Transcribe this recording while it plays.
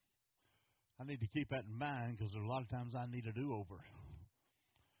I need to keep that in mind because there's a lot of times I need a do-over.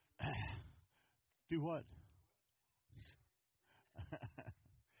 Do what?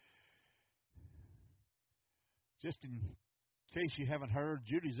 Just in case you haven't heard,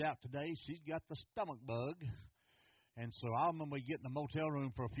 Judy's out today. She's got the stomach bug. And so I'm going to be getting a motel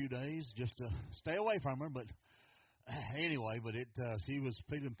room for a few days just to stay away from her. But anyway, she was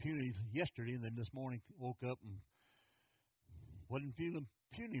feeling puny yesterday, and then this morning woke up and wasn't feeling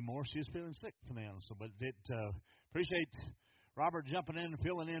puny anymore. She was feeling sick for now. So, but appreciate Robert jumping in and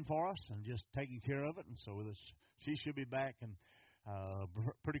filling in for us and just taking care of it. And so she should be back and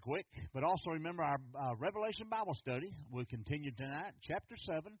pretty quick. But also remember our Revelation Bible study will continue tonight, chapter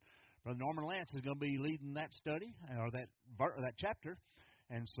 7. Brother Norman Lance is going to be leading that study or that chapter.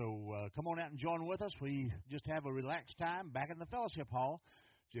 And so come on out and join with us. We just have a relaxed time back in the fellowship hall.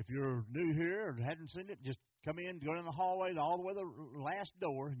 If you're new here or hadn't seen it, just come in, go in the hallway all the way to the last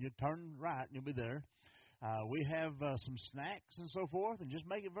door, and you turn right, and you'll be there. We have some snacks and so forth, and just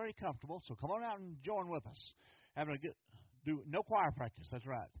make it very comfortable. So come on out and join with us. No choir practice, that's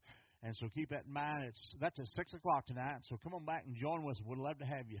right. And so keep that in mind. That's at 6 o'clock tonight, so come on back and join with us. We'd love to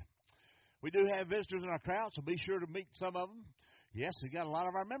have you. We do have visitors in our crowd, so be sure to meet some of them. Yes, we got a lot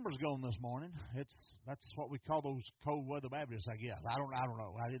of our members going this morning. That's what we call those cold weather Baptists, I guess. I don't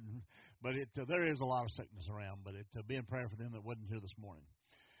know. I didn't, but there is a lot of sickness around. But be in prayer for them that wasn't here this morning.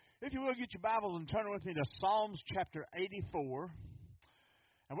 If you will, get your Bibles and turn with me to Psalms chapter 84,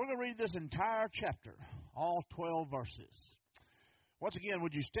 and we're going to read this entire chapter, all 12 verses. Once again,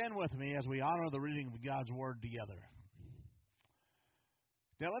 would you stand with me as we honor the reading of God's Word together?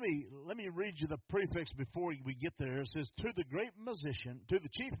 Now, let me read you the prefix before we get there. It says, to the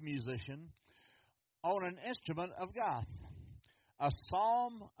chief musician, on an instrument of God, a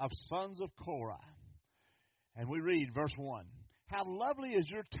psalm of sons of Korah. And we read verse 1. How lovely is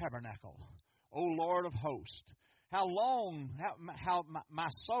your tabernacle, O Lord of hosts. How my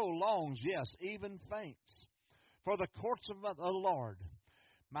soul longs, yes, even faints, for the courts of the Lord.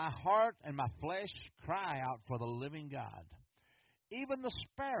 My heart and my flesh cry out for the living God. Even the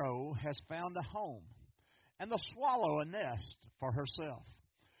sparrow has found a home, and the swallow a nest for herself,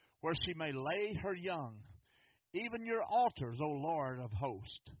 where she may lay her young. Even your altars, O Lord of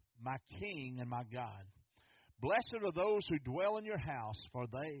hosts, my King and my God. Blessed are those who dwell in your house, for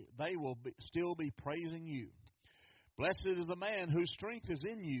they will still be praising you. Blessed is the man whose strength is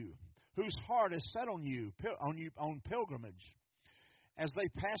in you, whose heart is set on you on pilgrimage. As they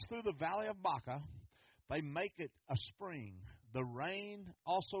pass through the valley of Baca, they make it a spring. The rain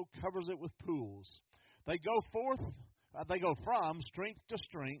also covers it with pools. They go from strength to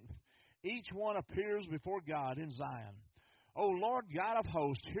strength. Each one appears before God in Zion. O Lord God of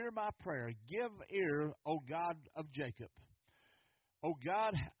hosts, hear my prayer. Give ear, O God of Jacob. O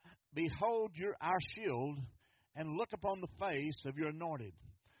God, behold our shield, and look upon the face of your anointed.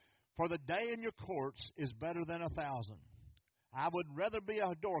 For the day in your courts is better than 1,000. I would rather be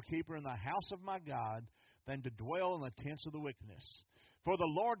a doorkeeper in the house of my God than to dwell in the tents of the wickedness. For the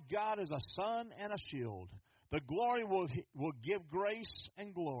Lord God is a sun and a shield. The glory will give grace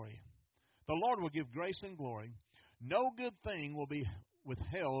and glory. The Lord will give grace and glory. No good thing will be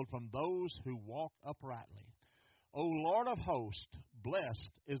withheld from those who walk uprightly. O Lord of hosts, blessed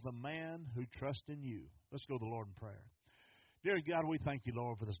is the man who trusts in you. Let's go to the Lord in prayer. Dear God, we thank you,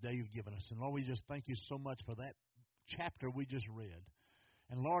 Lord, for this day you've given us. And Lord, we just thank you so much for that chapter we just read.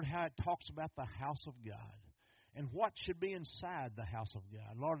 And Lord, how it talks about the house of God and what should be inside the house of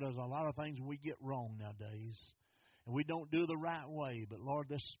God. Lord, there's a lot of things we get wrong nowadays, and we don't do the right way. But Lord,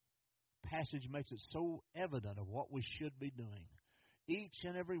 this passage makes it so evident of what we should be doing, each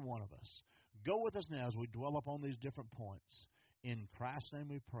and every one of us. Go with us now as we dwell upon these different points. In Christ's name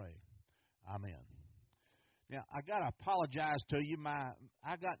we pray. Amen. Now, I got to apologize to you.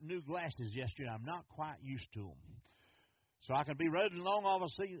 I got new glasses yesterday. I'm not quite used to them. So I can be reading along, all of a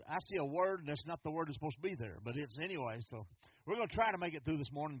sudden I see a word, and it's not the word that's supposed to be there. But it's anyway, so we're going to try to make it through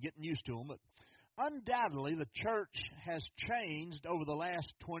this morning, getting used to them. But undoubtedly, the church has changed over the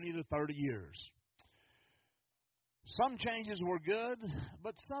last 20 to 30 years. Some changes were good,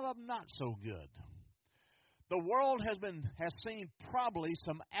 but some of them not so good. The world has seen probably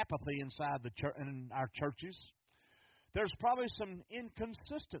some apathy inside in our churches. There's probably some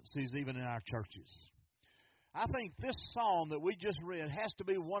inconsistencies even in our churches. I think this psalm that we just read has to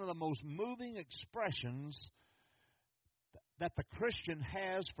be one of the most moving expressions that the Christian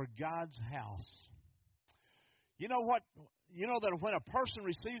has for God's house. You know what? You know that when a person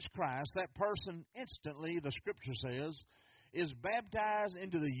receives Christ, that person instantly, the Scripture says, is baptized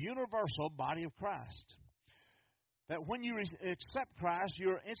into the universal body of Christ. that when you accept Christ,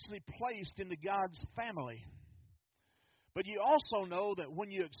 you're instantly placed into God's family. But you also know that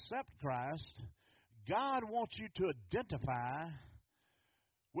when you accept Christ, God wants you to identify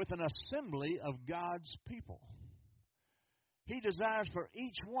with an assembly of God's people. He desires for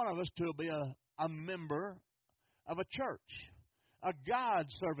each one of us to be a member of a church, a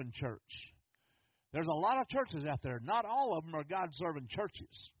God-serving church. There's a lot of churches out there. Not all of them are God-serving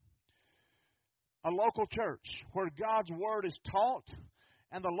churches. A local church where God's Word is taught,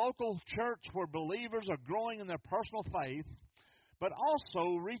 and the local church where believers are growing in their personal faith, but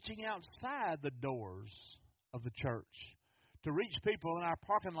also reaching outside the doors of the church to reach people in our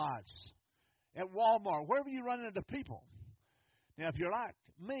parking lots, at Walmart, wherever you run into people. Now, if you're like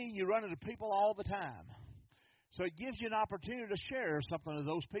me, you run into people all the time. So it gives you an opportunity to share something to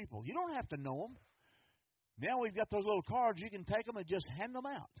those people. You don't have to know them. Now we've got those little cards. You can take them and just hand them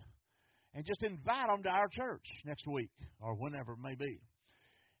out. And just invite them to our church next week or whenever it may be.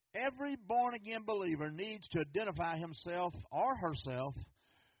 Every born-again believer needs to identify himself or herself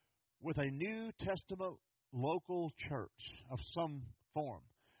with a New Testament local church of some form.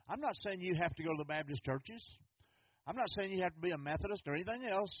 I'm not saying you have to go to the Baptist churches. I'm not saying you have to be a Methodist or anything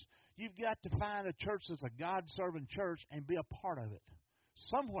else. You've got to find a church that's a God-serving church and be a part of it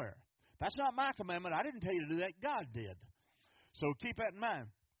somewhere. That's not my commandment. I didn't tell you to do that. God did. So keep that in mind.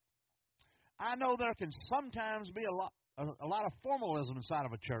 I know there can sometimes be a lot of formalism inside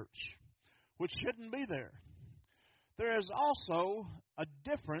of a church, which shouldn't be there. There is also a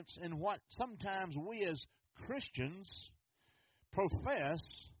difference in what sometimes we as Christians profess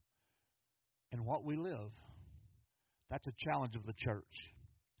and what we live. That's a challenge of the church.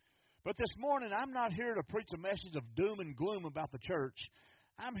 But this morning, I'm not here to preach a message of doom and gloom about the church.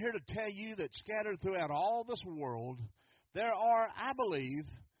 I'm here to tell you that scattered throughout all this world, there are, I believe,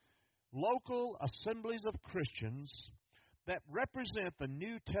 local assemblies of Christians that represent the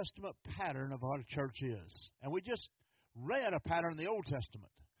New Testament pattern of what a church is. And we just read a pattern in the Old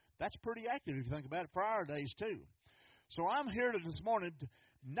Testament. That's pretty accurate if you think about it for our days too. So I'm here this morning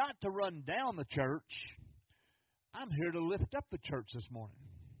not to run down the church. I'm here to lift up the church this morning.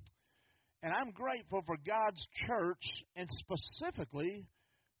 And I'm grateful for God's church and specifically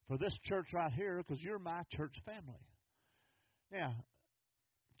for this church right here because you're my church family. Now,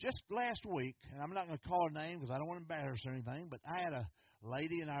 just last week, and I'm not going to call her name because I don't want to embarrass her or anything, but I had a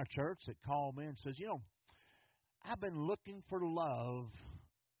lady in our church that called me and says, I've been looking for love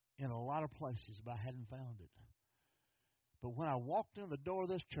in a lot of places, but I hadn't found it. But when I walked in the door of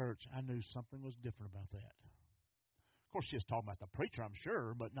this church, I knew something was different about that. Of course, she's talking about the preacher, I'm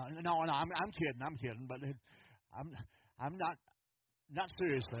sure, but no, I'm kidding, but I'm not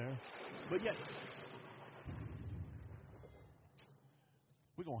serious there. But yet,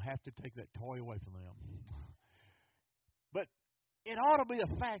 we're going to have to take that toy away from them. But it ought to be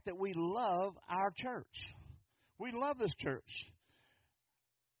a fact that we love our church. We love this church.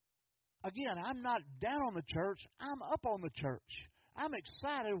 Again, I'm not down on the church. I'm up on the church. I'm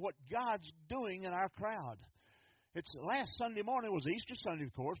excited what God's doing in our crowd. It's last Sunday morning was Easter Sunday,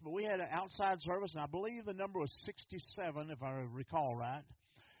 of course, but we had an outside service, and I believe the number was 67, if I recall right.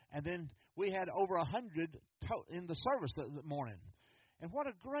 And then we had over 100 in the service that morning. And what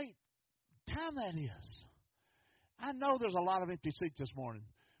a great time that is. I know there's a lot of empty seats this morning,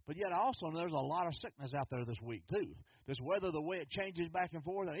 but yet I also know there's a lot of sickness out there this week, too. This weather, the way it changes back and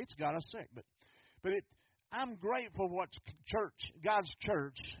forth, it's got us sick. But I'm grateful for what's God's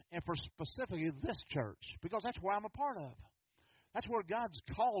church, and for specifically this church, because that's where I'm a part of. That's where God's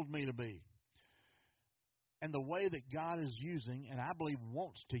called me to be. And the way that God is using, and I believe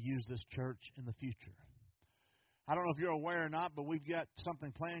wants to use this church in the future. I don't know if you're aware or not, but we've got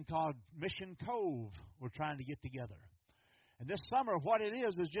something planned called Mission Cove we're trying to get together. And this summer, what it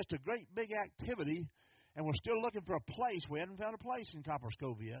is just a great big activity, and we're still looking for a place. We haven't found a place in Copper's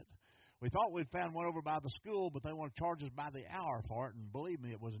Cove yet. We thought we'd found one over by the school, but they want to charge us by the hour for it, and believe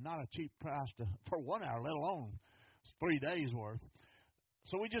me, it was not a cheap price for 1 hour, let alone 3 days' worth.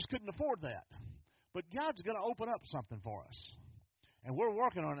 So we just couldn't afford that. But God's going to open up something for us. And we're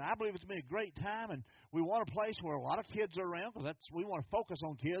working on it. I believe it's going to be a great time, and we want a place where a lot of kids are around, because we want to focus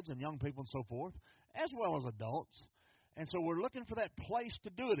on kids and young people and so forth, as well as adults. And so we're looking for that place to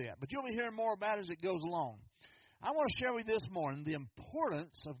do it at. But you'll be hearing more about it as it goes along. I want to share with you this morning the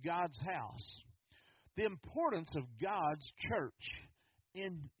importance of God's house, the importance of God's church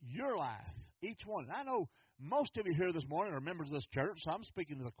in your life, each one. And I know most of you here this morning are members of this church, so I'm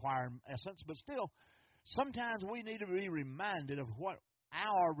speaking to the choir in essence, but still, sometimes we need to be reminded of what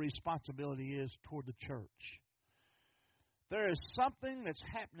our responsibility is toward the church. There is something that's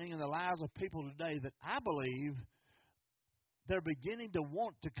happening in the lives of people today that I believe they're beginning to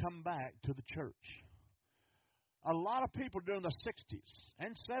want to come back to the church. A lot of people during the 60s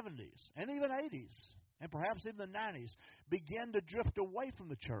and 70s and even 80s and perhaps even the 90s began to drift away from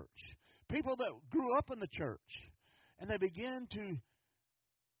the church. People that grew up in the church, and they began to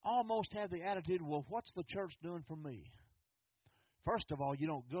almost have the attitude, well, what's the church doing for me? First of all, you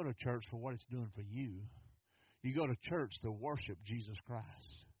don't go to church for what it's doing for you. You go to church to worship Jesus Christ.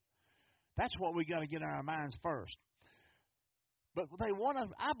 That's what we got to get in our minds first. But they want to.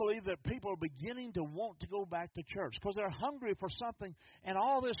 I believe that people are beginning to want to go back to church because they're hungry for something, and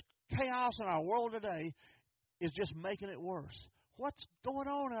all this chaos in our world today is just making it worse. What's going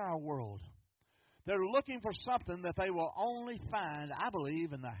on in our world? They're looking for something that they will only find, I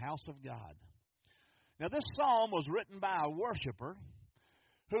believe, in the house of God. Now, this psalm was written by a worshiper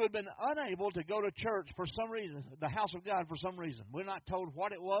who had been unable to go to church for some reason, the house of God for some reason. We're not told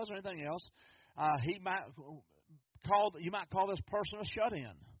what it was or anything else. You might call this person a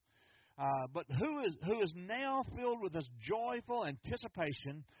shut-in. But who is now filled with this joyful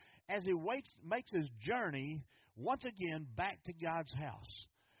anticipation as he makes his journey once again back to God's house.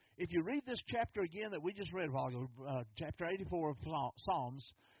 If you read this chapter again that we just read a while ago, chapter 84 of Psalms,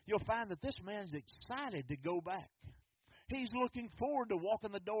 you'll find that this man's excited to go back. He's looking forward to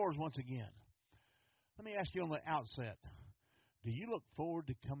walking the doors once again. Let me ask you on the outset, do you look forward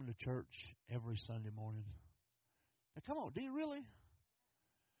to coming to church every Sunday morning? Now, come on, do you really?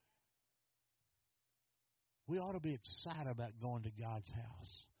 We ought to be excited about going to God's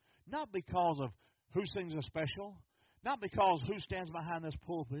house. Not because of who sings a special, not because who stands behind this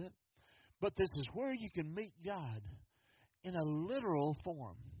pulpit, but this is where you can meet God in a literal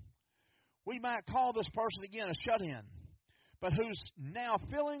form. We might call this person again a shut-in, but who's now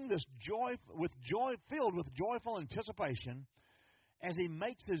filling this filled with joyful anticipation as he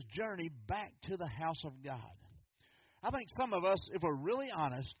makes his journey back to the house of God. I think some of us, if we're really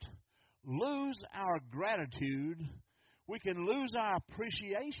honest, lose our gratitude. We can lose our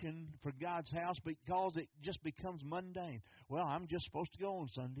appreciation for God's house because it just becomes mundane. Well, I'm just supposed to go on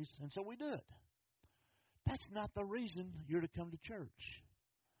Sundays, and so we do it. That's not the reason you're to come to church.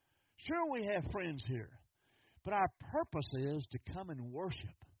 Sure, we have friends here, but our purpose is to come and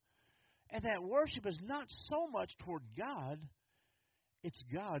worship. And that worship is not so much toward God, it's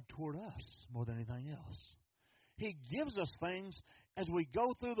God toward us more than anything else. He gives us things as we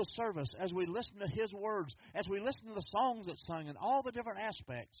go through the service, as we listen to His words, as we listen to the songs that's sung and all the different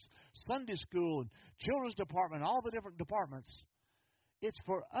aspects, Sunday school and children's department, all the different departments. It's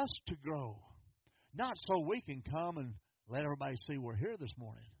for us to grow, not so we can come and let everybody see we're here this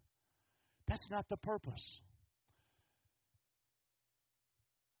morning. That's not the purpose.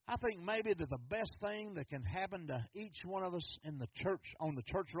 I think maybe that the best thing that can happen to each one of us in the church, on the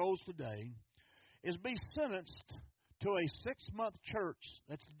church rolls today, is be sentenced to a 6-month church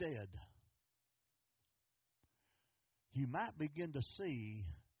that's dead. You might begin to see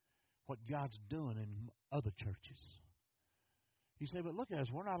what God's doing in other churches. You say, but look at us,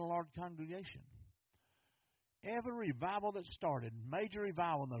 we're not a large congregation. Every revival that started, major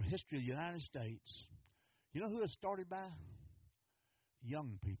revival in the history of the United States, you know who it started by?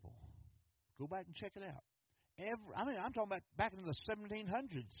 Young people. Go back and check it out. I'm talking about back in the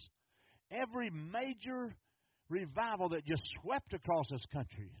 1700s. Every major revival that just swept across this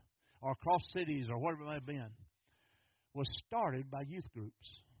country or across cities or whatever it may have been was started by youth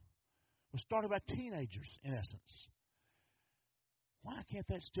groups, was started by teenagers, in essence. Why can't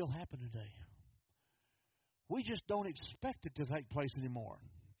that still happen today? We just don't expect it to take place anymore.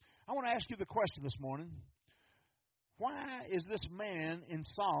 I want to ask you the question this morning. Why is this man in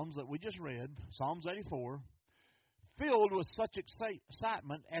Psalms that we just read, Psalms 84, filled with such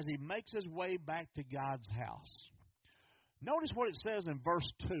excitement as he makes his way back to God's house? Notice what it says in verse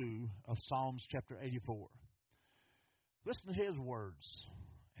 2 of Psalms chapter 84. Listen to his words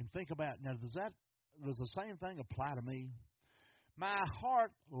and think about, now does the same thing apply to me? My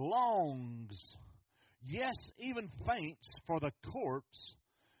heart longs, yes, even faints for the courts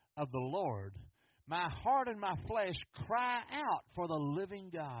of the Lord. My heart and my flesh cry out for the living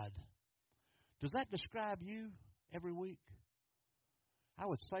God. Does that describe you every week? I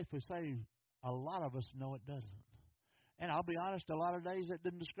would safely say a lot of us know it doesn't. And I'll be honest, a lot of days that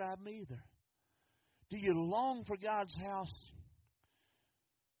didn't describe me either. Do you long for God's house?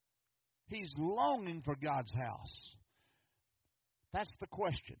 He's longing for God's house. That's the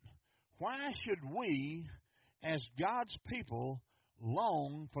question. Why should we, as God's people,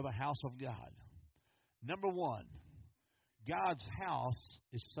 long for the house of God? Number one, God's house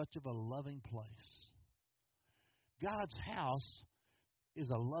is such of a loving place. God's house is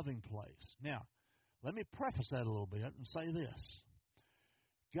a loving place. Now, Let me preface that a little bit and say this.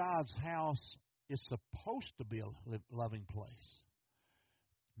 God's house is supposed to be a loving place.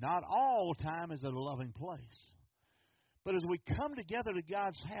 Not all time is it a loving place. But as we come together to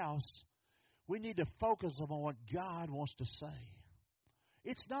God's house, we need to focus on what God wants to say.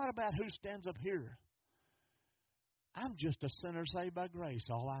 It's not about who stands up here. I'm just a sinner saved by grace,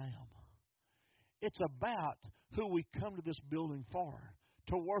 all I am. It's about who we come to this building for,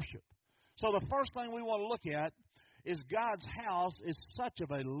 to worship. So the first thing we want to look at is God's house is such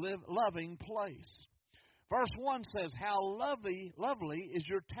of a loving place. Verse 1 says, "How lovely is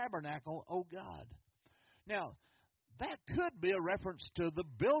your tabernacle, O God." Now, that could be a reference to the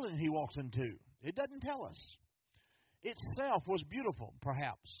building he walks into. It doesn't tell us. Itself was beautiful,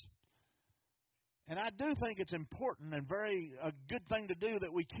 perhaps. And I do think it's important and a good thing to do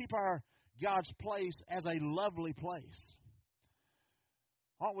that we keep our God's place as a lovely place.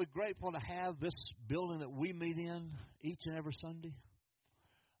 Aren't we grateful to have this building that we meet in each and every Sunday?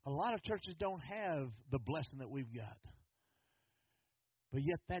 A lot of churches don't have the blessing that we've got. But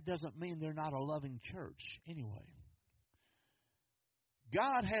yet that doesn't mean they're not a loving church anyway.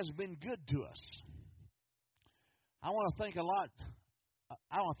 God has been good to us. I want to think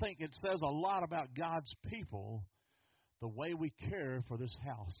it says a lot about God's people, the way we care for this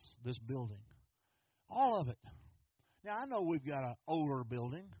house, this building. All of it. Now, I know we've got an older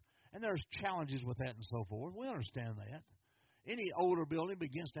building, and there's challenges with that and so forth. We understand that. Any older building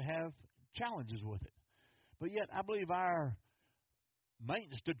begins to have challenges with it. But yet, I believe our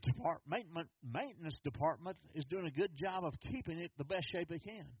maintenance department is doing a good job of keeping it the best shape they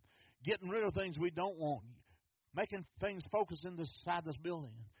can, getting rid of things we don't want, making things focus inside this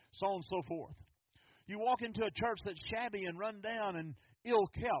building, so on and so forth. You walk into a church that's shabby and run down and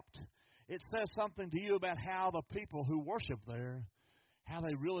ill-kept, it says something to you about how the people who worship there, how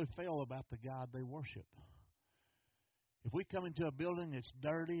they really feel about the God they worship. If we come into a building that's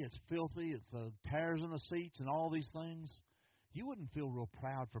dirty, it's filthy, it's tears in the seats and all these things, you wouldn't feel real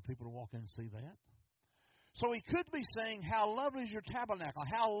proud for people to walk in and see that. So he could be saying, how lovely is your tabernacle?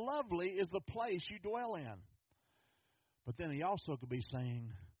 How lovely is the place you dwell in? But then he also could be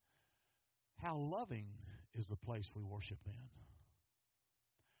saying, how loving is the place we worship in?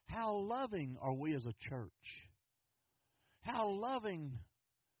 How loving are we as a church? How loving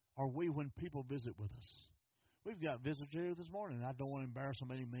are we when people visit with us? We've got visitors here this morning. I don't want to embarrass them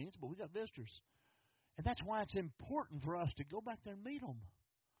by any means, but we've got visitors. And that's why it's important for us to go back there and meet them,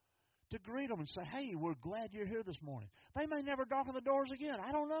 to greet them and say, hey, we're glad you're here this morning. They may never darken the doors again.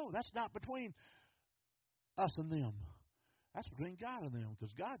 I don't know. That's not between us and them. That's between God and them,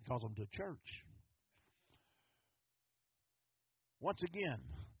 because God calls them to church. Once again,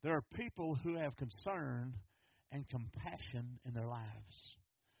 there are people who have concern and compassion in their lives.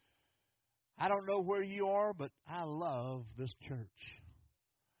 I don't know where you are, but I love this church.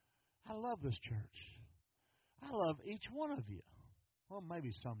 I love this church. I love each one of you. Well,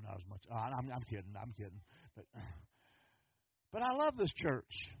 maybe some not as much. I'm kidding. But I love this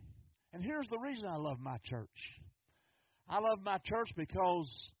church. And here's the reason I love my church. I love my church because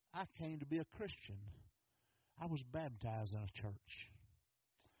I came to be a Christian. I was baptized in a church.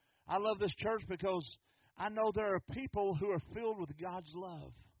 I love this church because I know there are people who are filled with God's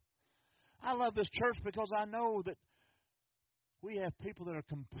love. I love this church because I know that we have people that are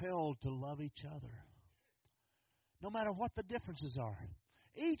compelled to love each other, no matter what the differences are.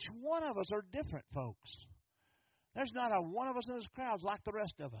 Each one of us are different, folks. There's not a one of us in this crowd like the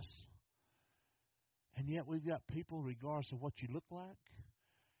rest of us. And yet we've got people, regardless of what you look like,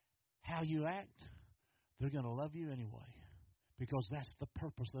 how you act, they're going to love you anyway, because that's the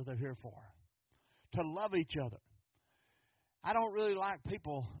purpose that they're here for, to love each other. I don't really like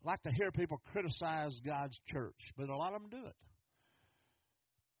to hear people criticize God's church, but a lot of them do it.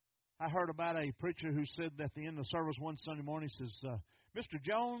 I heard about a preacher who said at the end of the service one Sunday morning, he says, Mr.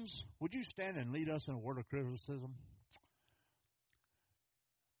 Jones, would you stand and lead us in a word of criticism?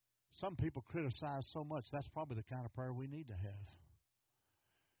 Some people criticize so much, that's probably the kind of prayer we need to have.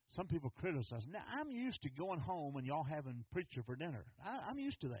 Some people criticize. Now, I'm used to going home and y'all having preacher for dinner. I'm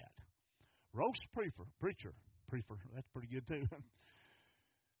used to that. Roast preacher. That's pretty good too.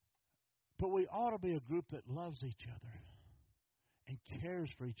 But we ought to be a group that loves each other and cares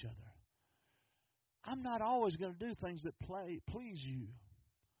for each other. I'm not always going to do things that please you.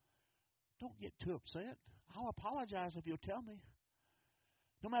 Don't get too upset. I'll apologize if you'll tell me.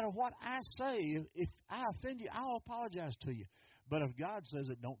 No matter what I say, if I offend you, I'll apologize to you. But if God says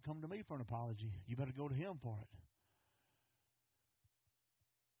it, don't come to me for an apology. You better go to Him for it.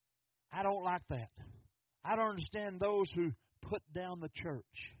 I don't like that. I don't understand those who put down the church.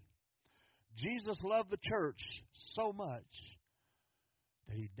 Jesus loved the church so much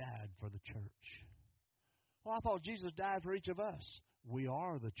that He died for the church. Well, I thought Jesus died for each of us. We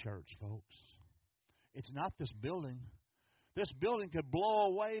are the church, folks. It's not this building. This building could blow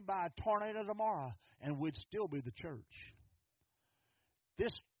away by a tornado tomorrow, and we'd still be the church.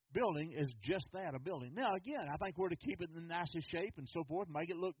 This building is just that, a building. Now, again, I think we're to keep it in the nicest shape and so forth, make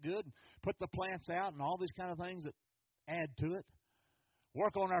it look good, put the plants out and all these kind of things that add to it.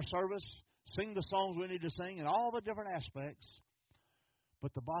 Work on our service, sing the songs we need to sing, and all the different aspects.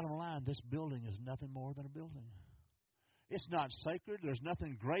 But the bottom line, this building is nothing more than a building. It's not sacred. There's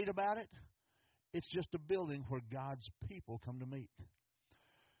nothing great about it. It's just a building where God's people come to meet.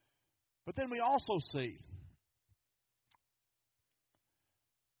 But then we also see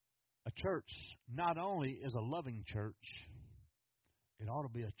a church not only is a loving church, it ought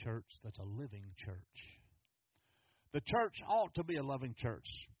to be a church that's a living church. The church ought to be a loving church.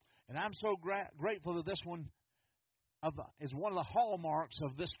 And I'm so grateful that this one is one of the hallmarks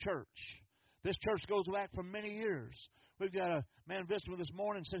of this church. This church goes back for many years. We've got a man visiting with us this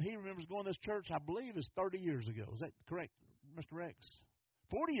morning and said he remembers going to this church, I believe, is 30 years ago. Is that correct, Mr. Rex?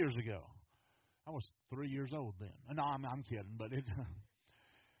 40 years ago. I was 3 years old then. No, I'm kidding, but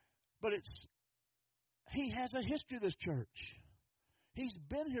he has a history of this church. He's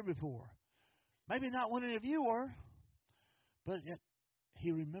been here before. Maybe not when any of you were, but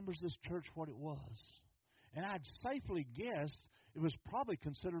he remembers this church, what it was. And I'd safely guess it was probably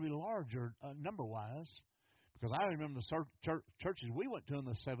considerably larger number-wise, because I remember the churches we went to in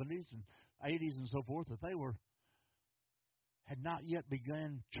the 70s and 80s and so forth, that they had not yet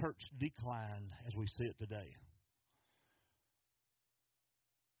begun church decline as we see it today.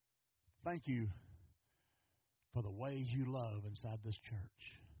 Thank you for the way you love inside this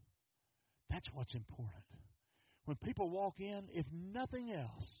church. That's what's important. When people walk in, if nothing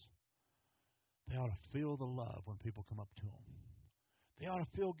else, they ought to feel the love when people come up to them. They ought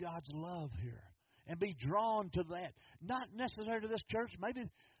to feel God's love here and be drawn to that. Not necessarily to this church, maybe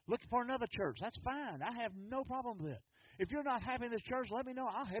looking for another church. That's fine. I have no problem with it. If you're not happy in this church, let me know.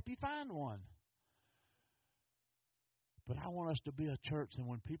 I'll help you find one. But I want us to be a church, and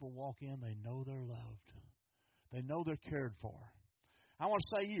when people walk in, they know they're loved. They know they're cared for. I want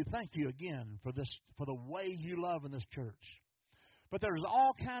to say thank you again for the way you love in this church. But there's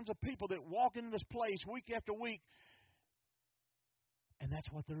all kinds of people that walk into this place week after week, and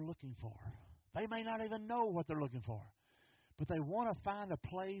that's what they're looking for. They may not even know what they're looking for, but they want to find a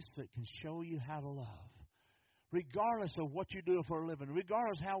place that can show you how to love. Regardless of what you do for a living,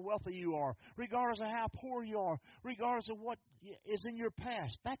 regardless of how wealthy you are, regardless of how poor you are, regardless of what is in your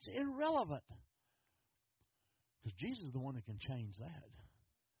past, that's irrelevant. Because Jesus is the one that can change that.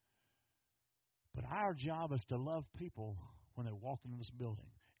 But our job is to love people when they walk into this building.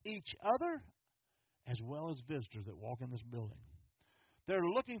 Each other as well as visitors that walk in this building. They're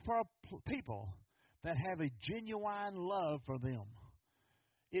looking for people that have a genuine love for them.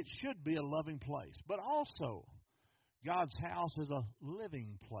 It should be a loving place. But also, God's house is a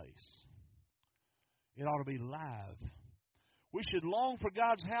living place. It ought to be live. We should long for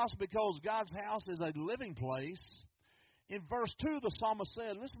God's house because God's house is a living place. In verse 2, the psalmist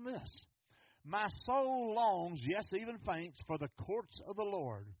said, listen to this. My soul longs, yes, even faints, for the courts of the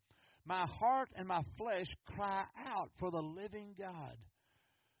Lord. My heart and my flesh cry out for the living God.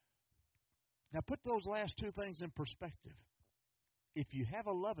 Now put those last two things in perspective. If you have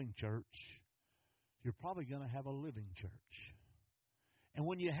a loving church, you're probably going to have a living church. And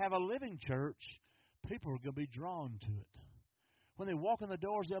when you have a living church, people are going to be drawn to it. When they walk in the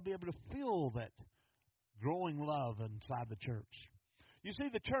doors, they'll be able to feel that growing love inside the church. You see,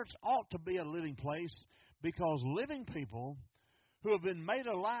 the church ought to be a living place because living people who have been made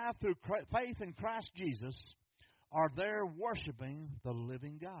alive through faith in Christ Jesus are there worshiping the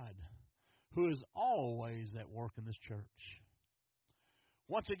living God, who is always at work in this church.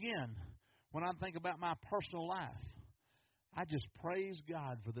 Once again, when I think about my personal life, I just praise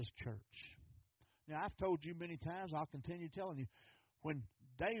God for this church. Now, I've told you many times, I'll continue telling you, when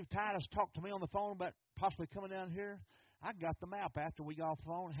Dave Titus talked to me on the phone about possibly coming down here, I got the map after we got off the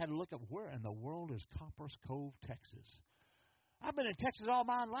phone and had to look up where in the world is Copper's Cove, Texas. I've been in Texas all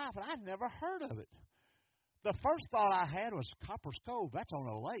my life, and I'd never heard of it. The first thought I had was Copper's Cove. That's on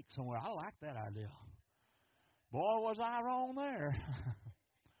a lake somewhere. I like that idea. Boy, was I wrong there.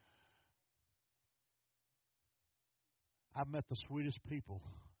 I've met the sweetest people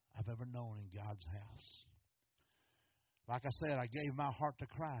I've ever known in God's house. Like I said, I gave my heart to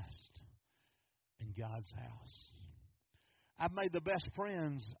Christ in God's house. I've made the best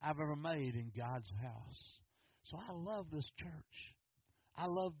friends I've ever made in God's house. So I love this church. I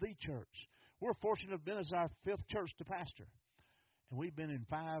love the church We're fortunate to have been as our 5th church to pastor. And we've been in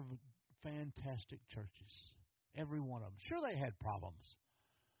 5 fantastic churches. Every one of them. Sure, they had problems.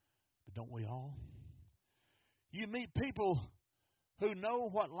 But don't we all? You meet people who know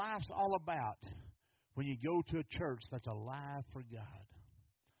what life's all about when you go to a church that's alive for God.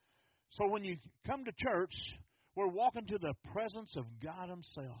 So when you come to church, we're walking to the presence of God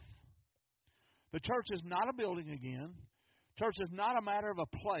Himself. The church is not a building again. Church is not a matter of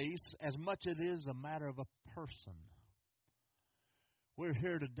a place as much as it is a matter of a person. We're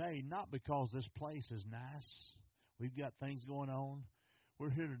here today not because this place is nice. We've got things going on.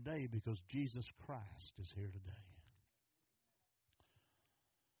 We're here today because Jesus Christ is here today.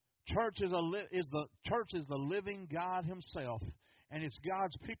 Church is the living God Himself, and it's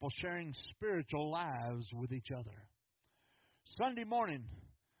God's people sharing spiritual lives with each other. Sunday morning,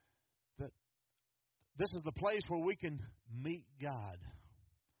 this is the place where we can meet God.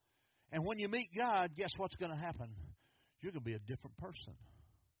 And when you meet God, guess what's going to happen? You're going to be a different person.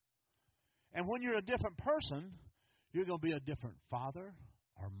 And when you're a different person, you're going to be a different father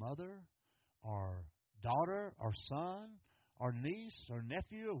or mother or daughter or son or niece or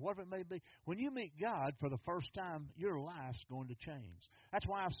nephew or whatever it may be. When you meet God for the first time, your life's going to change. That's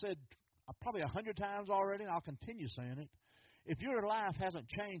why I've said probably 100 times already, and I'll continue saying it. If your life hasn't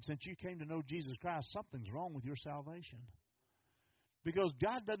changed since you came to know Jesus Christ, something's wrong with your salvation. Because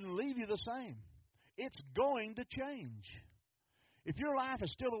God doesn't leave you the same. It's going to change. If your life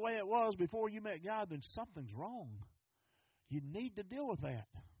is still the way it was before you met God, then something's wrong. You need to deal with that.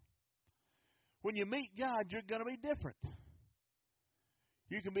 When you meet God, you're going to be different.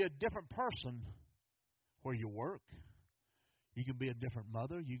 You can be a different person where you work. You can be a different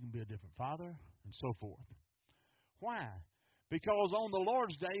mother. You can be a different father, and so forth. Why? Because on the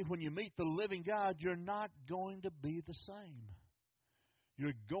Lord's Day, when you meet the living God, you're not going to be the same.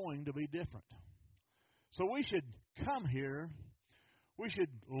 You're going to be different. So we should come here. We should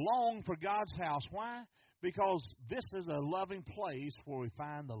long for God's house. Why? Because this is a loving place where we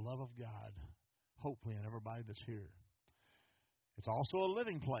find the love of God, hopefully in everybody that's here. It's also a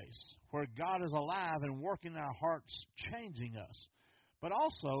living place where God is alive and working in our hearts, changing us. But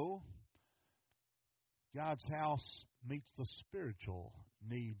also, God's house meets the spiritual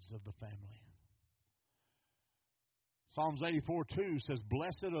needs of the family. Psalms 84:2 says,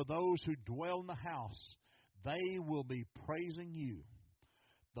 "Blessed are those who dwell in the house. They will be praising you."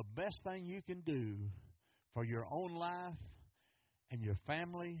 The best thing you can do for your own life and your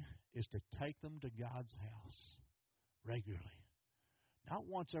family is to take them to God's house regularly. Not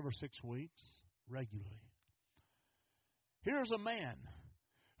once every 6 weeks, regularly. Here's a man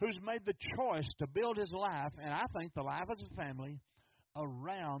who's made the choice to build his life, and I think the life of his family,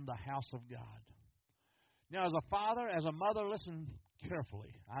 around the house of God. Now, as a father, as a mother, listen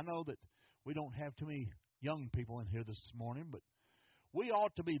carefully. I know that we don't have too many young people in here this morning, but we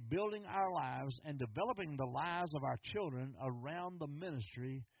ought to be building our lives and developing the lives of our children around the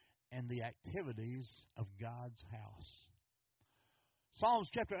ministry and the activities of God's house. Psalms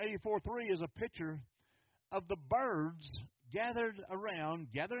chapter 84:3 is a picture of the birds gathered around,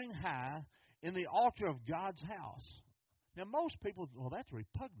 gathering high in the altar of God's house. Now, most people, well, that's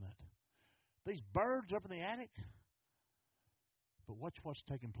repugnant. These birds up in the attic. But watch what's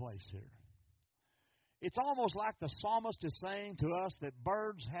taking place here. It's almost like the psalmist is saying to us that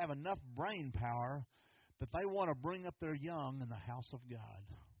birds have enough brain power that they want to bring up their young in the house of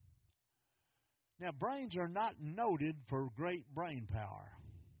God. Now, brains are not noted for great brain power.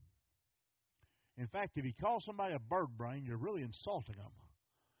 In fact, if you call somebody a bird brain, you're really insulting them.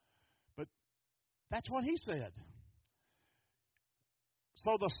 But that's what he said.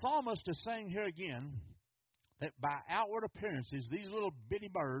 So the psalmist is saying here again that by outward appearances, these little bitty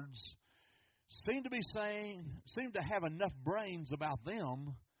birds seem to have enough brains about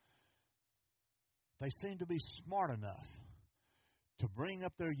them. They seem to be smart enough to bring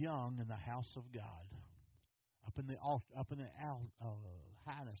up their young in the house of God, up in the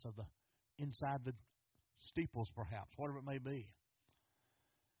highness of the inside the steeples, perhaps, whatever it may be.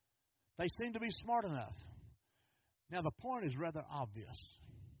 They seem to be smart enough. Now, the point is rather obvious.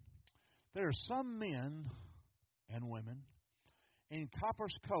 There are some men and women in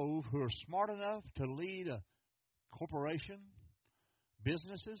Copper's Cove who are smart enough to lead a corporation,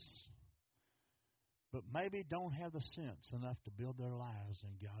 businesses, but maybe don't have the sense enough to build their lives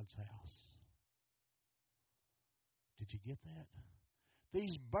in God's house. Did you get that?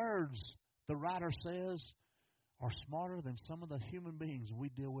 These birds, the writer says, are smarter than some of the human beings we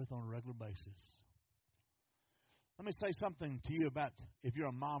deal with on a regular basis. Let me say something to you about if you're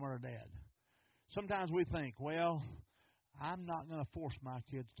a mom or a dad. Sometimes we think, well, I'm not going to force my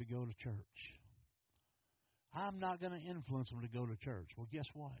kids to go to church. I'm not going to influence them to go to church. Well, guess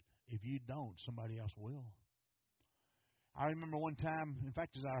what? If you don't, somebody else will. I remember one time, in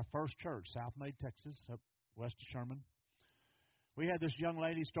fact, it was our first church, South Maid, Texas, up west of Sherman. We had this young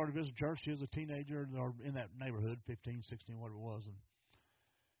lady started visiting church. She was a teenager or in that neighborhood, 15, 16, whatever it was. And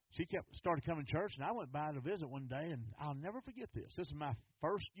she started coming to church, and I went by to visit one day, and I'll never forget this. This is my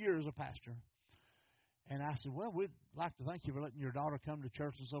first year as a pastor. And I said, well, we'd like to thank you for letting your daughter come to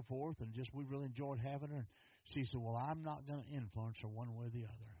church and so forth, and just we really enjoyed having her. And she said, well, I'm not going to influence her one way or the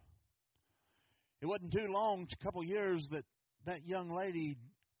other. It wasn't too long, a couple of years, that young lady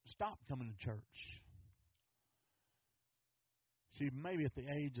stopped coming to church. She may be at the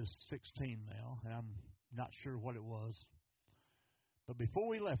age of 16 now, and I'm not sure what it was. But before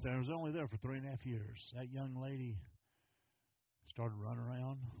we left there, I was only there for 3.5 years. That young lady started running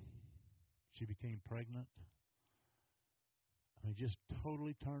around. She became pregnant. I mean, just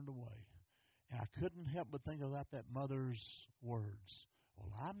totally turned away. And I couldn't help but think about that mother's words.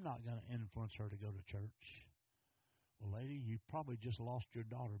 Well, I'm not going to influence her to go to church. Well, lady, you probably just lost your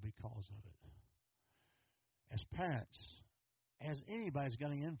daughter because of it. As parents, as anybody's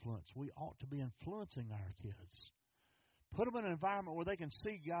getting influence, we ought to be influencing our kids. Put them in an environment where they can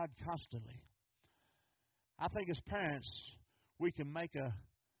see God constantly. I think as parents, we can make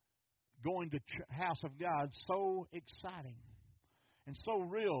going to house of God so exciting and so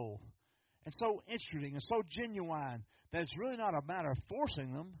real and so interesting and so genuine that it's really not a matter of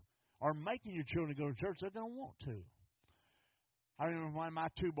forcing them or making your children go to church. They're going to want to. I remember when my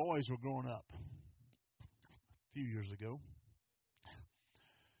 2 boys were growing up a few years ago.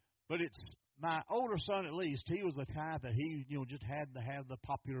 But it's my older son, at least, he was the type that he, just had to have the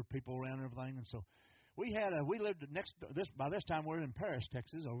popular people around and everything. And so we lived by this time we're in Paris,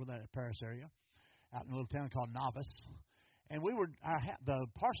 Texas, over that Paris area, out in a little town called Novice. And the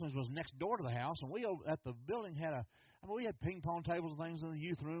parsonage was next door to the house, and we at the building we had ping pong tables and things in the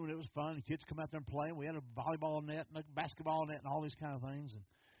youth room, and it was fun. The kids come out there and play. We had a volleyball net and a basketball net and all these kind of things.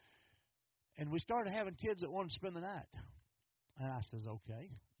 And we started having kids that wanted to spend the night. And I says, okay,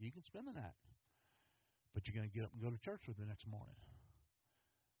 you can spend the night, but you're going to get up and go to church with me next morning.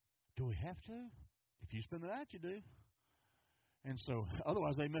 Do we have to? If you spend the night, you do. And so,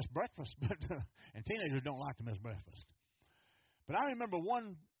 otherwise they miss breakfast. And teenagers don't like to miss breakfast. But I remember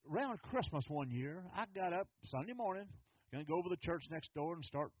around Christmas one year, I got up Sunday morning, going to go over to the church next door and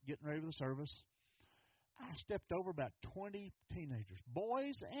start getting ready for the service. I stepped over about 20 teenagers,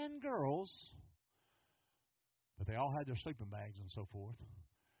 boys and girls, but they all had their sleeping bags and so forth.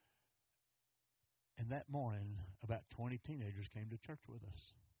 And that morning, about 20 teenagers came to church with us.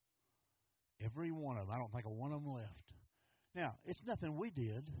 Every one of them. I don't think one of them left. Now, it's nothing we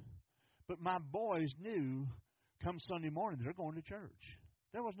did, but my boys knew come Sunday morning they're going to church.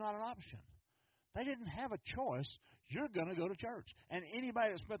 There was not an option. They didn't have a choice. You're going to go to church. And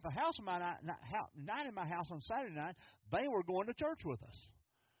anybody that spent the night in my house on Saturday night, they were going to church with us.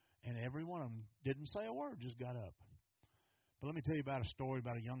 And every one of them didn't say a word, just got up. But let me tell you about a story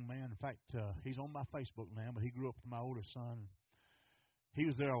about a young man. In fact, he's on my Facebook now, but he grew up with my oldest son. He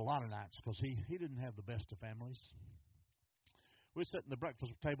was there a lot of nights because he didn't have the best of families. We were sitting at the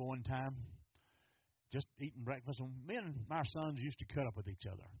breakfast table one time, just eating breakfast. And me and my sons used to cut up with each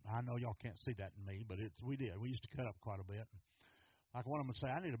other. I know y'all can't see that in me, but we did. We used to cut up quite a bit. Like one of them would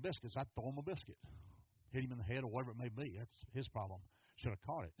say, I need a biscuit. So I'd throw him a biscuit. Hit him in the head or whatever it may be. That's his problem. Should have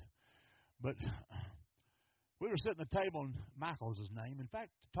caught it. But we were sitting at the table, and Michael's his name. In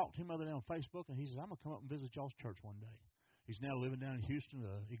fact, I talked to him the other day on Facebook, and he says, I'm going to come up and visit y'all's church one day. He's now living down in Houston,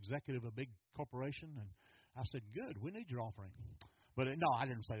 the executive of a big corporation. And I said, good, we need your offering. But no, I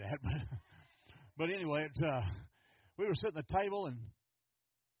didn't say that. But anyway, we were sitting at the table, and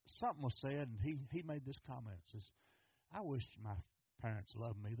something was said, and he made this comment. Says, I wish my parents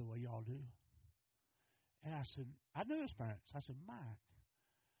loved me the way y'all do. And I said, I knew his parents. I said, Mike,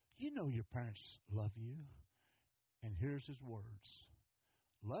 you know your parents love you. And here's his words.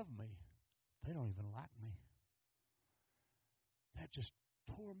 Love me. They don't even like me. That just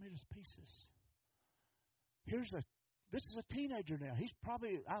tore me to pieces. This is a teenager now. He's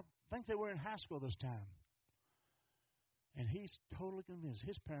probably, I think they were in high school this time. And he's totally convinced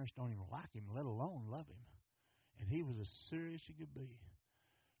his parents don't even like him, let alone love him. And he was as serious as he could be.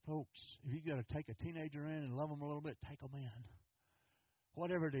 Folks, if you got to take a teenager in and love them a little bit, take them in.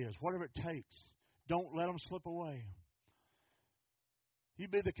 Whatever it is, whatever it takes, don't let them slip away. You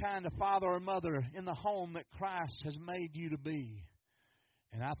be the kind of father or mother in the home that Christ has made you to be.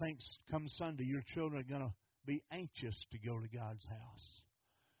 And I think come Sunday, your children are going to be anxious to go to God's house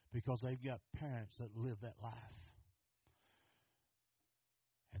because they've got parents that live that life.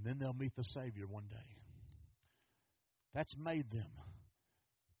 And then they'll meet the Savior one day. That's made them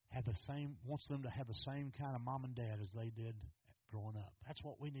wants them to have the same kind of mom and dad as they did growing up. That's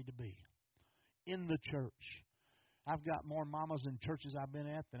what we need to be in the church. I've got more mamas in churches I've been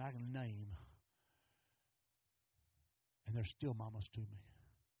at than I can name. And they're still mamas to me.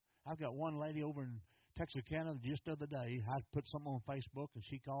 I've got one lady over in Texarkana just the other day. I put something on Facebook, and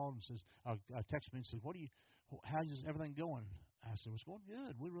she called and says, texted me and says, how's everything going? I said, it's going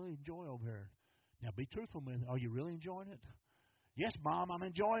good. We really enjoy over here. Now, be truthful, man. Are you really enjoying it? Yes, Mom, I'm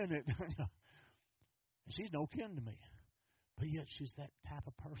enjoying it. She's no kin to me. But yet she's that type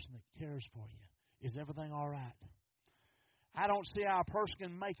of person that cares for you. Is everything all right? I don't see how a person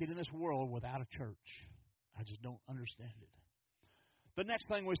can make it in this world without a church. I just don't understand it. The next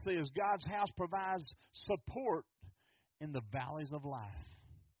thing we see is God's house provides support in the valleys of life.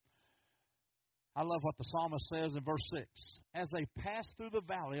 I love what the psalmist says in verse 6. As they pass through the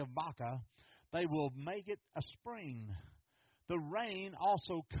valley of Baca, they will make it a spring. The rain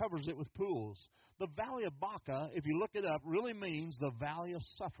also covers it with pools. The valley of Baca, if you look it up, really means the valley of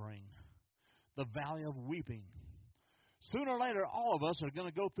suffering, the valley of weeping. Sooner or later, all of us are going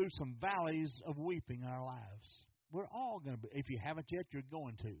to go through some valleys of weeping in our lives. We're all going to be. If you haven't yet, you're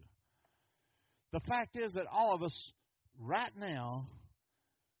going to. The fact is that all of us right now,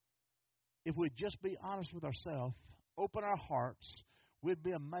 if we'd just be honest with ourselves, open our hearts, we'd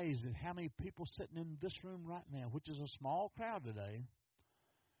be amazed at how many people sitting in this room right now, which is a small crowd today,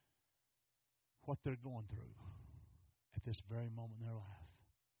 what they're going through at this very moment in their life.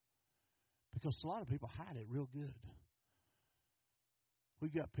 Because a lot of people hide it real good.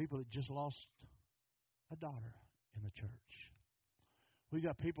 We've got people that just lost a daughter in the church. We've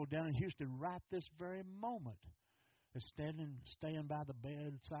got people down in Houston right this very moment that's staying by the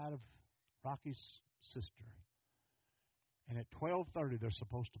bedside of Rocky's sister. And at 12:30, they're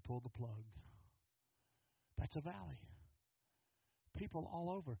supposed to pull the plug. That's a valley. People all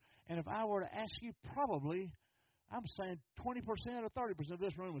over. And if I were to ask you, probably, I'm saying 20% or 30% of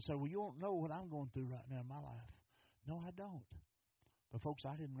this room would say, well, you don't know what I'm going through right now in my life. No, I don't. But, folks,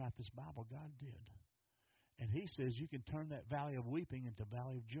 I didn't write this Bible. God did. And He says you can turn that valley of weeping into a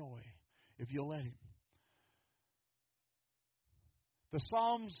valley of joy if you'll let Him. The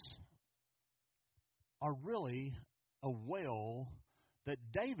Psalms are really a well that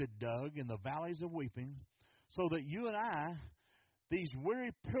David dug in the valleys of weeping so that you and I, these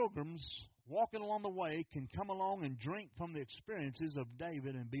weary pilgrims walking along the way, can come along and drink from the experiences of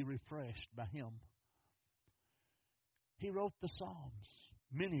David and be refreshed by him. He wrote the Psalms,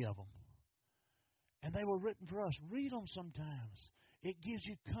 many of them. And they were written for us. Read them sometimes. It gives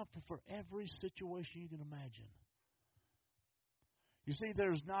you comfort for every situation you can imagine. You see,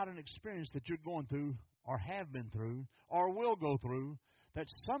 there's not an experience that you're going through or have been through or will go through that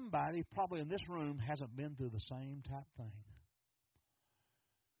somebody probably in this room hasn't been through the same type thing.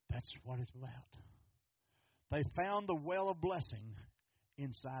 That's what it's about. They found the well of blessing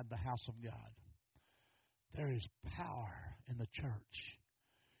inside the house of God. There is power in the church.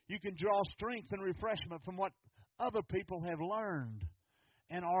 You can draw strength and refreshment from what other people have learned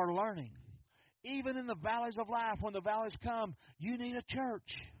and are learning. Even in the valleys of life, when the valleys come, you need a church.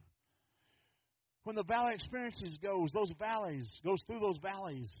 When the valley experiences goes through those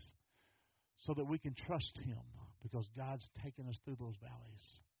valleys so that we can trust Him because God's taken us through those valleys.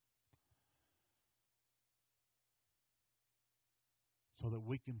 So that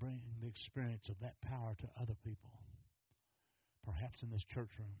we can bring the experience of that power to other people. Perhaps in this church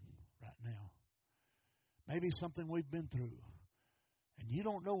room right now. Maybe something we've been through. And you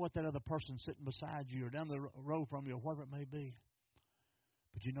don't know what that other person sitting beside you or down the road from you or whatever it may be.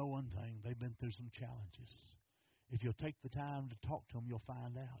 But you know one thing, they've been through some challenges. If you'll take the time to talk to them, you'll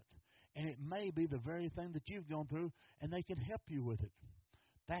find out. And it may be the very thing that you've gone through, and they can help you with it.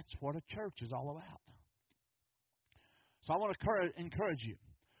 That's what a church is all about. So I want to encourage you.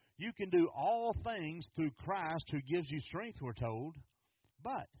 You can do all things through Christ who gives you strength, we're told.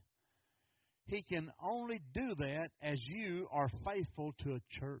 But He can only do that as you are faithful to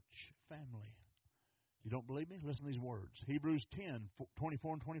a church family. You don't believe me? Listen to these words. Hebrews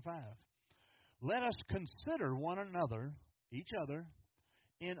 10:24 and 25. Let us consider one another, each other,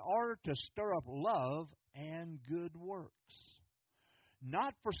 in order to stir up love and good works.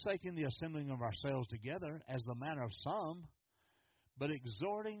 Not forsaking the assembling of ourselves together as the manner of some, but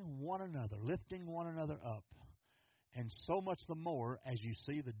exhorting one another, lifting one another up, and so much the more as you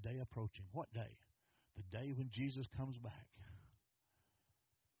see the day approaching. What day? The day when Jesus comes back.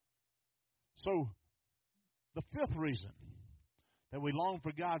 So, the fifth reason that we long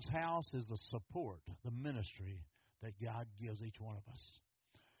for God's house is the support, the ministry that God gives each one of us.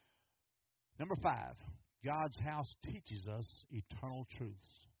 Number 5, God's house teaches us eternal truths.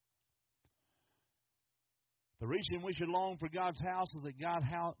 The reason we should long for God's house is that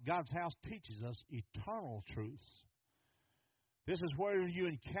God's house teaches us eternal truths. This is where you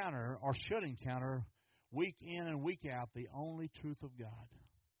encounter, or should encounter, week in and week out, the only truth of God.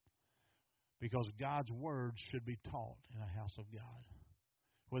 Because God's Word should be taught in a house of God.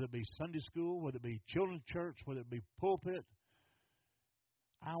 Whether it be Sunday school, whether it be children's church, whether it be pulpit,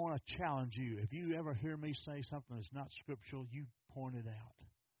 I want to challenge you. If you ever hear me say something that's not scriptural, you point it out.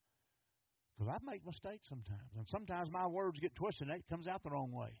 Because I make mistakes sometimes. And sometimes my words get twisted and it comes out the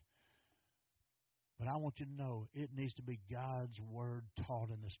wrong way. But I want you to know it needs to be God's Word taught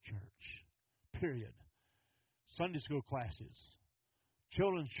in this church. Period. Sunday school classes,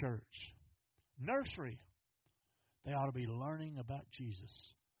 children's church, nursery. They ought to be learning about Jesus.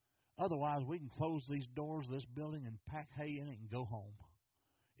 Otherwise, we can close these doors of this building and pack hay in it and go home.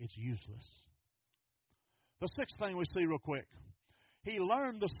 It's useless. The 6th thing we see real quick. He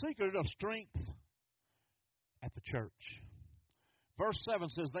learned the secret of strength at the church. Verse 7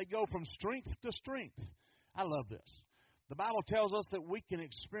 says they go from strength to strength. I love this. The Bible tells us that we can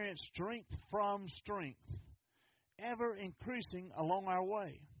experience strength from strength, ever increasing along our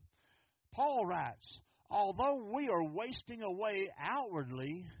way. Paul writes, although we are wasting away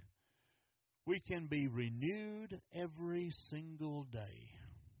outwardly, we can be renewed every single day.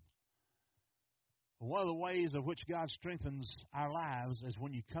 One of the ways of which God strengthens our lives is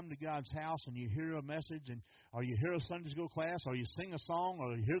when you come to God's house and you hear a message, or you hear a Sunday school class, or you sing a song,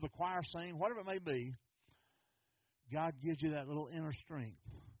 or you hear the choir sing, whatever it may be, God gives you that little inner strength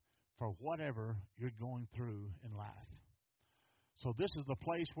for whatever you're going through in life. So this is the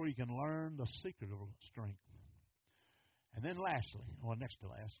place where you can learn the secret of strength. And then lastly, or next to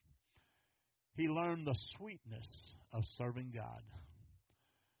last, he learned the sweetness of serving God.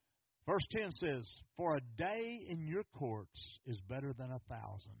 Verse 10 says, for a day in your courts is better than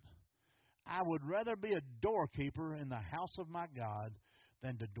 1,000. I would rather be a doorkeeper in the house of my God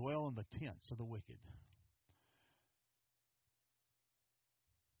than to dwell in the tents of the wicked.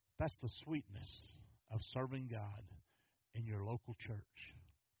 That's the sweetness of serving God in your local church.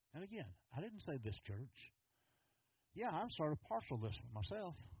 And again, I didn't say this church. Yeah, I'm sort of partial to this one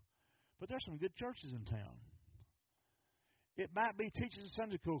myself. But there's some good churches in town. It might be teaching a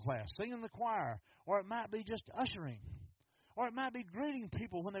Sunday school class, singing the choir, or it might be just ushering, or it might be greeting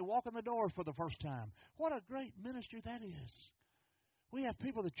people when they walk in the door for the first time. What a great ministry that is. We have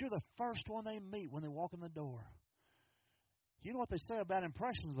people that you're the first one they meet when they walk in the door. You know what they say about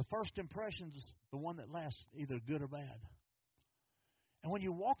impressions? The first impression is the one that lasts, either good or bad. And when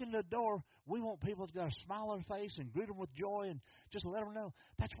you walk in the door, we want people that's got a smile on their face and greet them with joy and just let them know.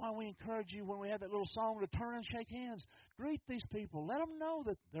 That's why we encourage you when we have that little song to turn and shake hands. Greet these people. Let them know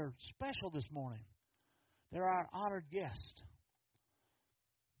that they're special this morning. They're our honored guest.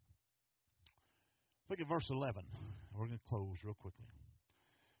 Look at verse 11. We're going to close real quickly.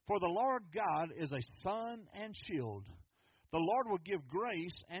 For the Lord God is a sun and shield. The Lord will give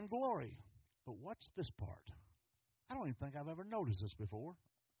grace and glory. But what's this part? I don't even think I've ever noticed this before.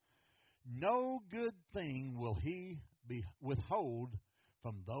 No good thing will he withhold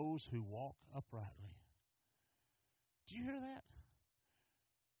from those who walk uprightly. Do you hear that?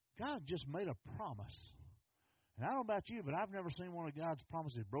 God just made a promise. And I don't know about you, but I've never seen one of God's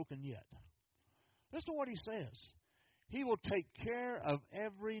promises broken yet. Listen to what he says. He will take care of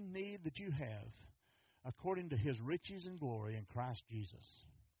every need that you have according to his riches and glory in Christ Jesus.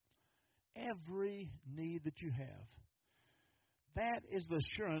 Every need that you have. That is the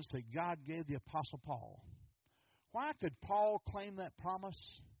assurance that God gave the Apostle Paul. Why could Paul claim that promise?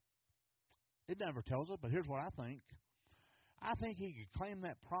 It never tells us, but here's what I think. I think he could claim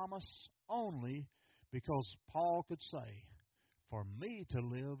that promise only because Paul could say, for me to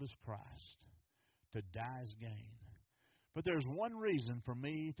live is Christ, to die is gain. But there's one reason for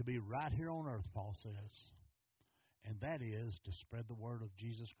me to be right here on earth, Paul says, and that is to spread the word of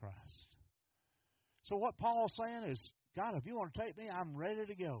Jesus Christ. So what Paul's saying is, God, if you want to take me, I'm ready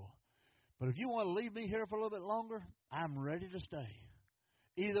to go. But if you want to leave me here for a little bit longer, I'm ready to stay.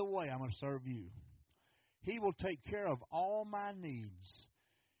 Either way, I'm going to serve you. He will take care of all my needs.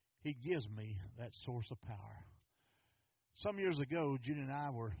 He gives me that source of power. Some years ago, Judy and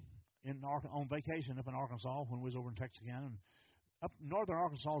I were on vacation up in Arkansas when we was over in Texarkana. And up northern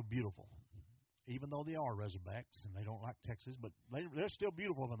Arkansas is beautiful, even though they are Razorbacks and they don't like Texas, but they're still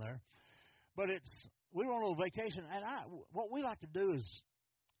beautiful over there. But we were on a little vacation, and what we like to do is,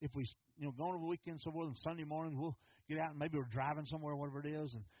 if we go on over the weekend somewhere, and Sunday morning we'll get out and maybe we're driving somewhere, whatever it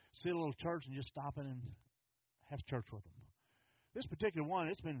is, and see a little church and just stop in and have church with them. This particular one,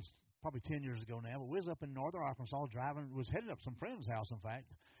 it's been probably 10 years ago now, but we was up in northern Arkansas driving. Was headed up some friend's house, in fact.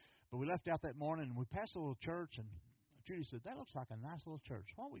 But we left out that morning, and we passed a little church, and Judy said, that looks like a nice little church.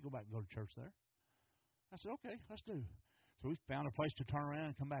 Why don't we go back and go to church there? I said, okay, let's do. So we found a place to turn around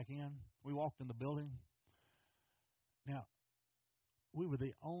and come back in. We walked in the building. Now, we were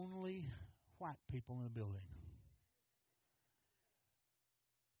the only white people in the building.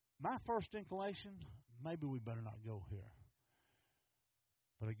 My first inclination, maybe we better not go here.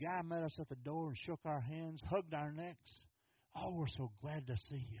 But a guy met us at the door and shook our hands, hugged our necks. Oh, we're so glad to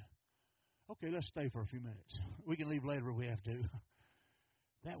see you. Okay, let's stay for a few minutes. We can leave later if we have to.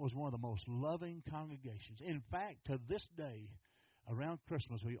 That was one of the most loving congregations. In fact, to this day, around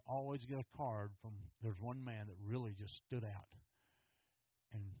Christmas, we always get a card from, there's one man that really just stood out.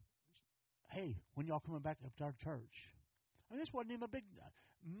 And, hey, when y'all coming back up to our church? I mean, this wasn't even a big,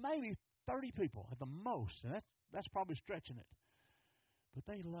 maybe 30 people at the most, and that's probably stretching it. But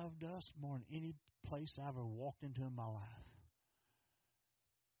they loved us more than any place I ever walked into in my life.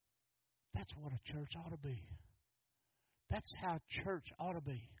 That's what a church ought to be. That's how church ought to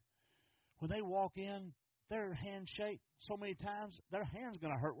be. When they walk in, their hands shake so many times, their hand's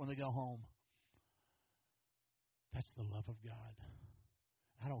going to hurt when they go home. That's the love of God.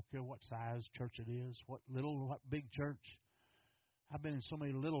 I don't care what size church it is, what little, what big church. I've been in so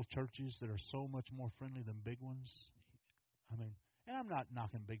many little churches that are so much more friendly than big ones. I mean, and I'm not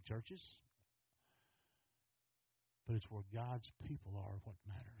knocking big churches, but it's where God's people are what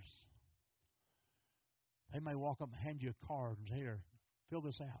matters. They may walk up and hand you a card and say, here, fill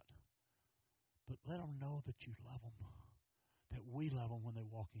this out. But let them know that you love them, that we love them when they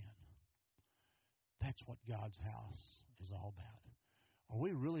walk in. That's what God's house is all about. Are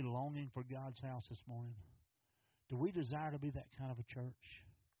we really longing for God's house this morning? Do we desire to be that kind of a church?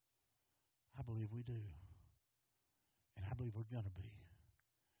 I believe we do. And I believe we're going to be.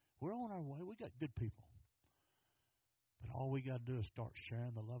 We're on our way. We got good people. But all we got to do is start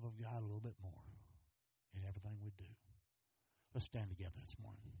sharing the love of God a little bit more in everything we do. Let's stand together this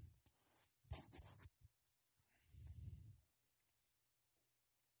morning.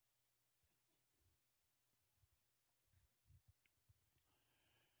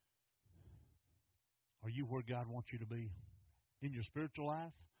 Are you where God wants you to be in your spiritual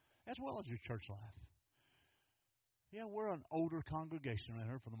life as well as your church life? Yeah, we're an older congregation around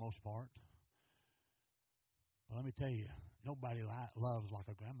here for the most part. But let me tell you, nobody loves like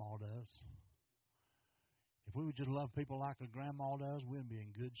a grandma does. If we would just love people like a grandma does, we'd be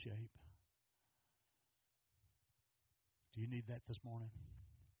in good shape. Do you need that this morning?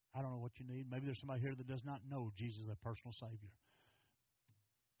 I don't know what you need. Maybe there's somebody here that does not know Jesus as a personal Savior.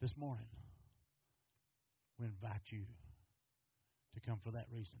 This morning, we invite you to come for that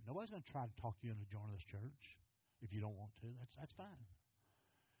reason. Nobody's going to try to talk you into joining this church if you don't want to. That's fine.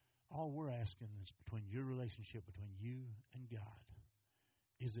 All we're asking is between your relationship between you and God.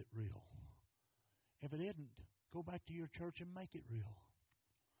 Is it real? If it isn't, go back to your church and make it real.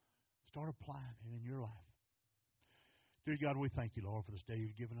 Start applying it in your life. Dear God, we thank you, Lord, for this day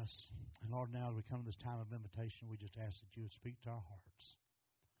you've given us. And Lord, now as we come to this time of invitation, we just ask that you would speak to our hearts.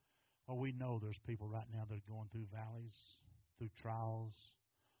 Oh, we know there's people right now that are going through valleys, through trials,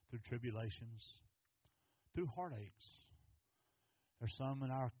 through tribulations, through heartaches. There's some in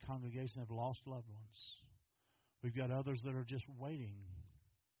our congregation that have lost loved ones. We've got others that are just waiting,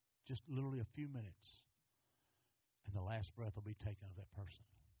 just literally a few minutes, and the last breath will be taken of that person.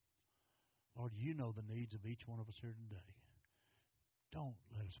 Lord, you know the needs of each one of us here today. Don't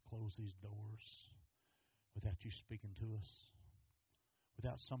let us close these doors without you speaking to us,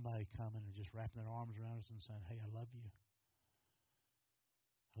 without somebody coming and just wrapping their arms around us and saying, hey, I love you.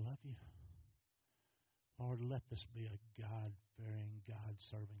 I love you. Lord, let this be a God-fearing,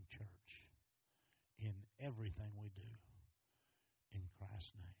 God-serving church in everything we do. In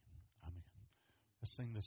Christ's name. Amen. Let's sing this.